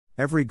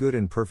Every good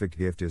and perfect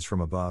gift is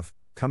from above,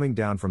 coming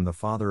down from the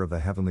Father of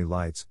the heavenly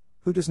lights,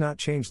 who does not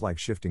change like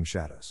shifting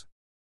shadows.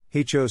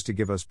 He chose to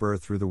give us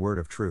birth through the word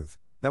of truth,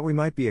 that we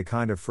might be a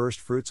kind of first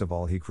fruits of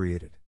all he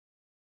created.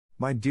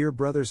 My dear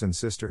brothers and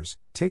sisters,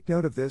 take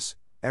note of this: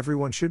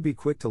 everyone should be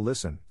quick to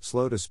listen,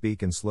 slow to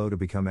speak and slow to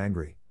become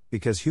angry,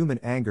 because human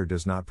anger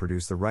does not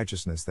produce the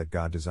righteousness that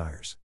God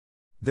desires.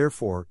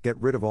 Therefore, get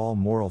rid of all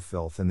moral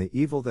filth and the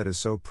evil that is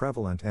so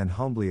prevalent, and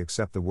humbly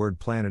accept the word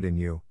planted in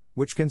you,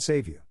 which can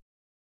save you.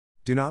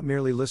 Do not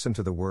merely listen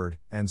to the word,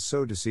 and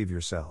so deceive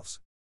yourselves.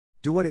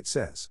 Do what it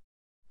says.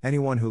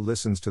 Anyone who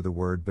listens to the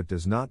word but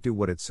does not do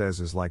what it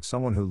says is like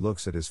someone who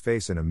looks at his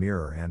face in a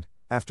mirror and,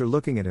 after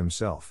looking at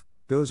himself,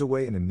 goes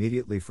away and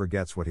immediately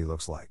forgets what he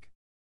looks like.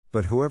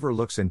 But whoever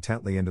looks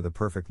intently into the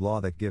perfect law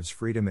that gives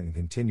freedom and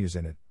continues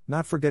in it,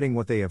 not forgetting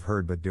what they have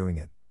heard but doing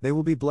it, they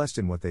will be blessed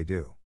in what they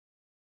do.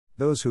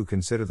 Those who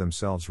consider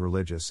themselves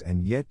religious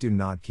and yet do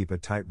not keep a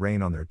tight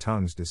rein on their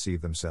tongues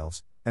deceive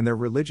themselves, and their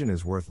religion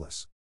is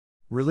worthless.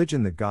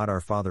 Religion that God our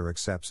Father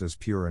accepts as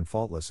pure and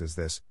faultless is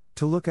this: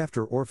 to look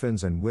after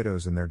orphans and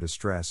widows in their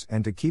distress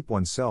and to keep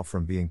oneself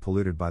from being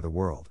polluted by the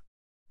world.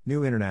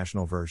 New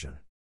International Version.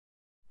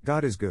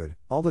 God is good,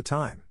 all the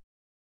time.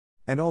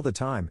 And all the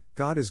time,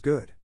 God is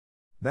good.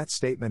 That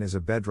statement is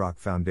a bedrock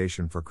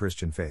foundation for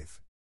Christian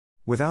faith.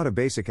 Without a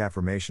basic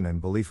affirmation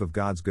and belief of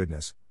God's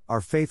goodness,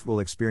 our faith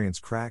will experience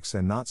cracks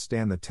and not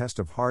stand the test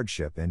of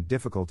hardship and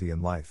difficulty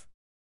in life.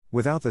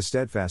 Without the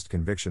steadfast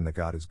conviction that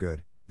God is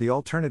good, the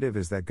alternative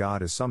is that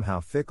God is somehow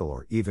fickle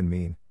or even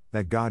mean,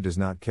 that God does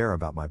not care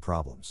about my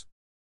problems.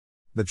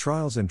 The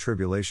trials and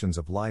tribulations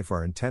of life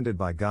are intended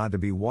by God to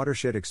be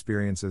watershed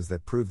experiences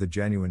that prove the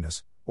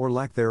genuineness, or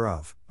lack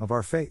thereof, of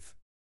our faith.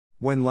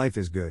 When life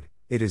is good,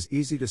 it is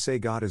easy to say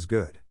God is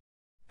good.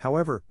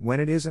 However, when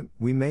it isn't,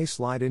 we may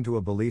slide into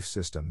a belief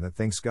system that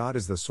thinks God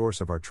is the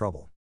source of our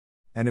trouble.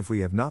 And if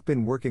we have not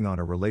been working on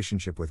a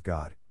relationship with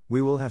God,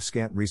 we will have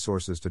scant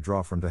resources to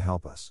draw from to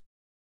help us.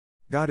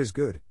 God is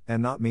good,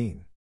 and not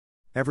mean.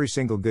 Every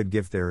single good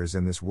gift there is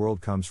in this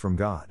world comes from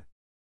God.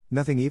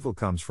 Nothing evil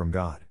comes from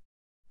God.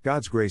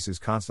 God's grace is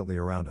constantly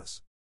around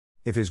us.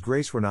 If His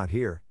grace were not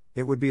here,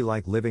 it would be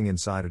like living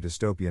inside a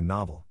dystopian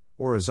novel,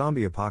 or a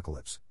zombie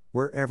apocalypse,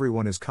 where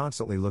everyone is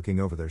constantly looking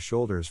over their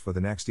shoulders for the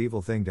next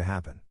evil thing to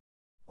happen.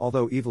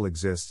 Although evil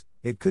exists,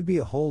 it could be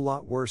a whole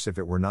lot worse if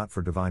it were not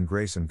for divine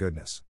grace and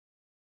goodness.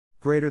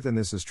 Greater than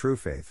this is true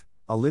faith,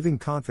 a living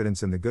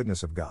confidence in the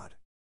goodness of God.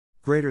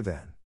 Greater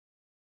than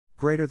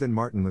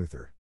Martin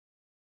Luther.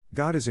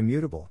 God is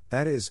immutable,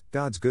 that is,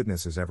 God's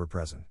goodness is ever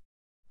present.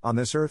 On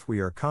this earth we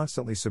are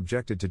constantly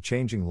subjected to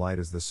changing light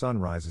as the sun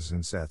rises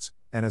and sets,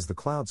 and as the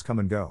clouds come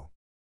and go.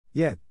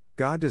 Yet,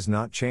 God does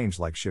not change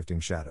like shifting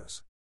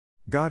shadows.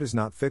 God is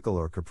not fickle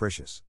or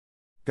capricious.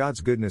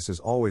 God's goodness is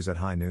always at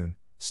high noon,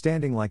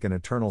 standing like an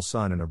eternal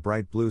sun in a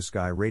bright blue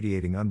sky,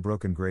 radiating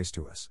unbroken grace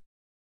to us.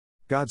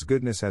 God's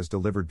goodness has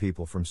delivered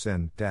people from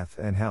sin, death,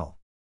 and hell.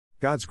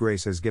 God's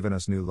grace has given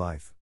us new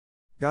life.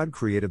 God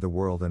created the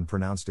world and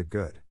pronounced it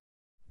good.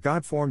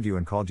 God formed you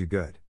and called you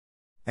good.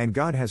 And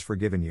God has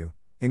forgiven you,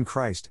 in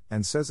Christ,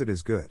 and says it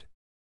is good.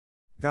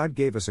 God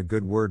gave us a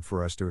good word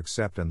for us to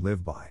accept and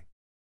live by.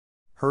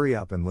 Hurry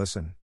up and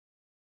listen.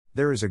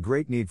 There is a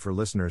great need for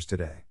listeners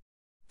today.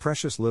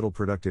 Precious little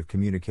productive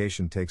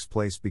communication takes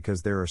place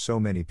because there are so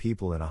many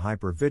people in a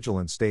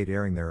hyper-vigilant state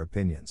airing their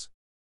opinions.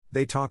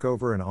 They talk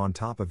over and on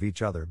top of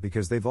each other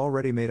because they've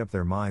already made up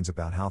their minds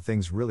about how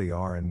things really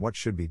are and what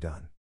should be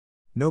done.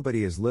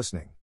 Nobody is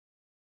listening.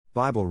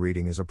 Bible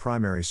reading is a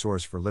primary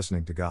source for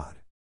listening to God.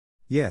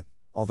 Yet,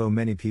 although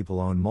many people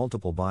own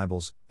multiple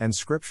Bibles, and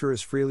Scripture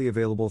is freely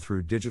available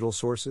through digital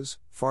sources,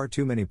 far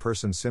too many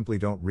persons simply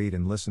don't read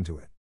and listen to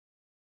it.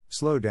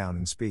 Slow down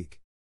and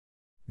speak.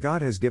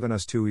 God has given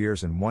us 2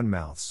 ears and 1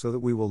 mouth so that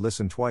we will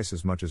listen twice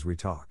as much as we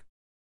talk.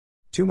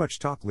 Too much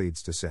talk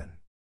leads to sin.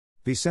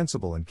 Be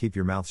sensible and keep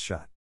your mouth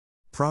shut.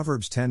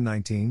 Proverbs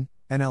 10:19,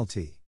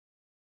 NLT.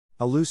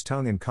 A loose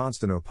tongue and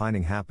constant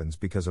opining happens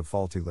because of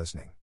faulty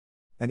listening.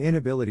 An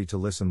inability to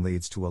listen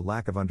leads to a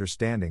lack of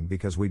understanding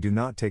because we do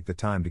not take the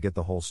time to get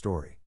the whole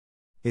story.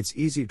 It's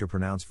easy to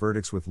pronounce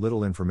verdicts with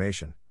little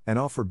information, and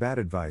offer bad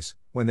advice,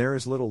 when there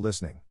is little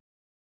listening.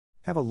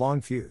 Have a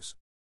long fuse.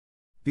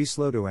 Be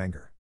slow to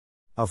anger.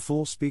 A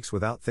fool speaks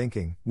without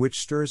thinking,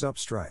 which stirs up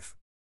strife.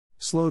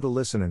 Slow to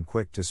listen and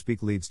quick to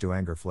speak leads to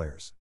anger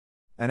flares.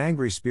 An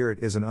angry spirit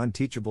is an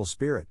unteachable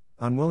spirit,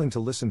 unwilling to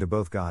listen to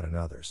both God and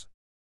others.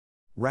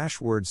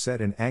 Rash words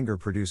said in anger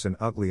produce an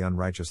ugly,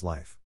 unrighteous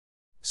life.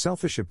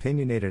 Selfish,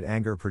 opinionated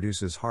anger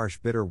produces harsh,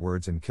 bitter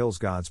words and kills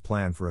God's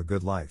plan for a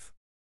good life.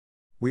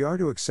 We are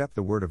to accept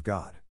the Word of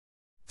God.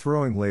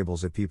 Throwing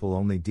labels at people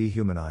only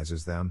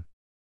dehumanizes them.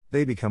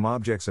 They become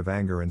objects of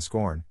anger and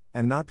scorn,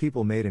 and not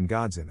people made in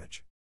God's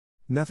image.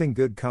 Nothing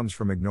good comes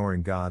from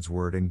ignoring God's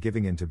Word and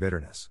giving in to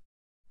bitterness.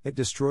 It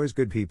destroys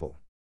good people.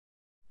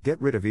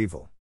 Get rid of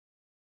evil.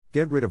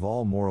 Get rid of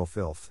all moral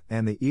filth,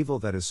 and the evil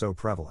that is so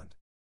prevalent.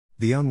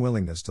 The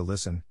unwillingness to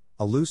listen,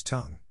 a loose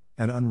tongue,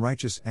 and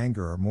unrighteous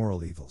anger are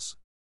moral evils.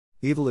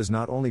 Evil is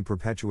not only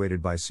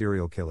perpetuated by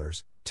serial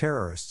killers,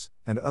 terrorists,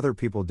 and other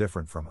people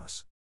different from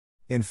us.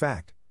 In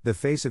fact, the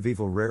face of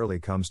evil rarely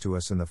comes to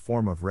us in the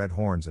form of red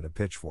horns and a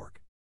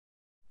pitchfork.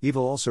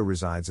 Evil also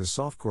resides as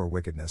softcore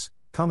wickedness,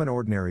 common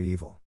ordinary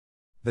evil.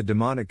 The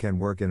demonic can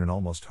work in an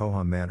almost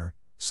ho-hum manner,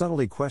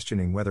 subtly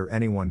questioning whether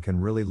anyone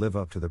can really live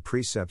up to the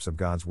precepts of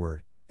God's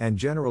word, and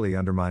generally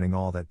undermining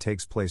all that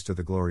takes place to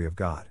the glory of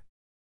God.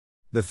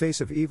 The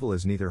face of evil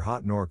is neither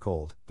hot nor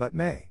cold, but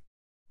may.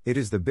 It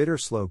is the bitter,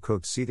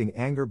 slow-cooked, seething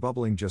anger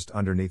bubbling just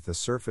underneath the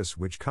surface,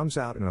 which comes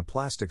out in a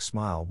plastic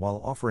smile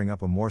while offering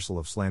up a morsel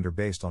of slander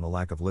based on a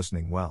lack of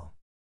listening well.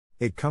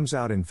 It comes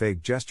out in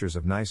fake gestures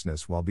of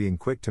niceness while being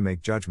quick to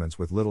make judgments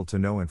with little to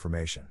no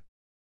information.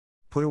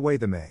 Put away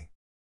the may.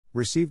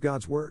 Receive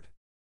God's word.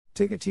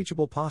 Take a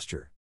teachable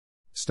posture.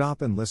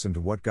 Stop and listen to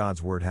what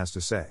God's word has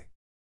to say.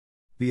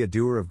 Be a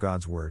doer of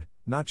God's word,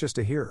 not just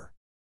a hearer.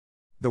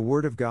 The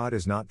word of God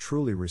is not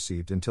truly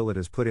received until it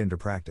is put into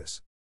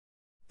practice.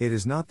 It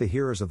is not the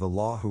hearers of the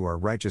law who are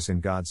righteous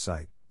in God's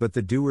sight, but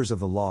the doers of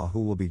the law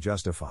who will be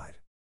justified.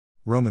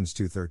 Romans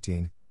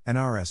 2:13,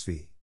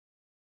 NRSV.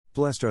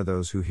 Blessed are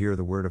those who hear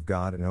the word of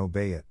God and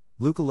obey it.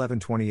 Luke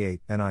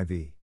 11:28,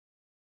 NIV.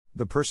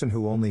 The person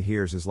who only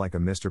hears is like a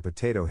Mr.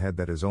 Potato Head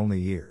that has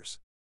only ears.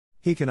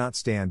 He cannot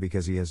stand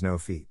because he has no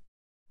feet.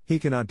 He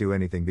cannot do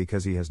anything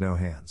because he has no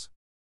hands.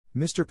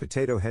 Mr.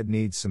 Potato Head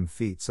needs some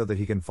feet so that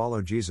he can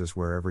follow Jesus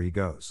wherever he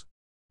goes.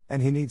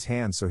 And he needs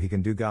hands so he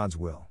can do God's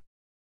will.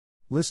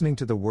 Listening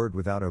to the word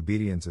without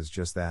obedience is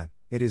just that,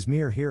 it is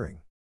mere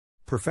hearing.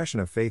 Profession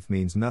of faith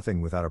means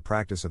nothing without a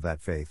practice of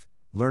that faith.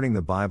 Learning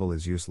the Bible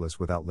is useless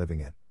without living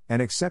it,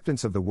 and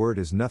acceptance of the word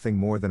is nothing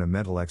more than a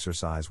mental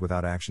exercise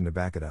without action to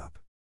back it up.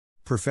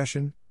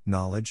 Profession,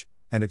 knowledge,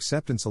 and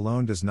acceptance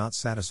alone does not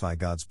satisfy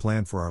God's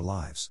plan for our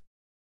lives.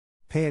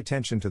 Pay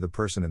attention to the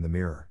person in the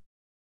mirror.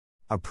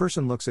 A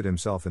person looks at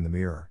himself in the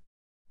mirror.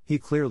 He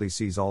clearly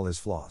sees all his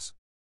flaws.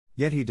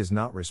 Yet he does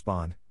not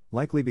respond,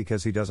 likely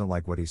because he doesn't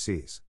like what he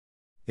sees.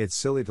 It's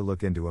silly to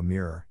look into a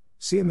mirror,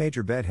 see a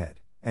major bedhead,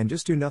 and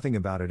just do nothing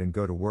about it and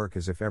go to work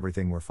as if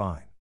everything were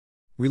fine.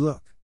 We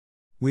look.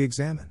 We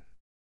examine.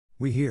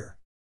 We hear.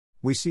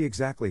 We see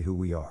exactly who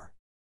we are.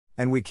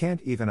 And we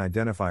can't even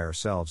identify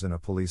ourselves in a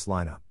police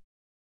lineup.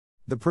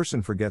 The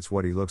person forgets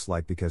what he looks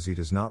like because he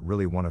does not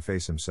really want to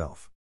face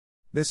himself.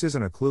 This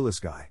isn't a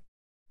clueless guy.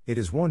 It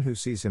is one who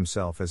sees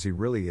himself as he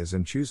really is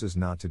and chooses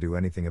not to do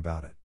anything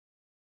about it.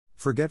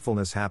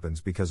 Forgetfulness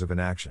happens because of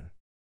inaction.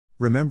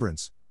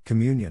 Remembrance,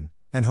 communion,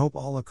 and hope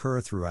all occur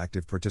through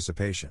active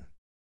participation.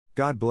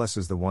 God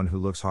blesses the one who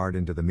looks hard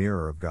into the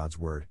mirror of God's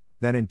word,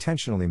 then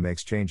intentionally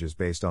makes changes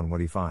based on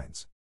what he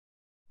finds.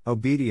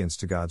 Obedience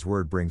to God's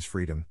word brings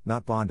freedom,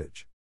 not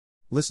bondage.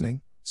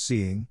 Listening,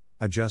 seeing,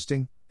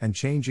 adjusting, and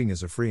changing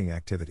is a freeing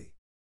activity.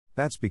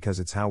 That's because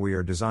it's how we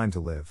are designed to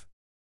live.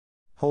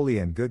 Holy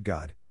and good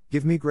God,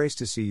 give me grace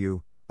to see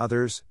you,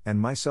 others, and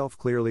myself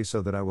clearly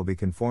so that I will be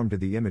conformed to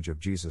the image of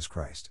Jesus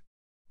Christ.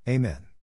 Amen.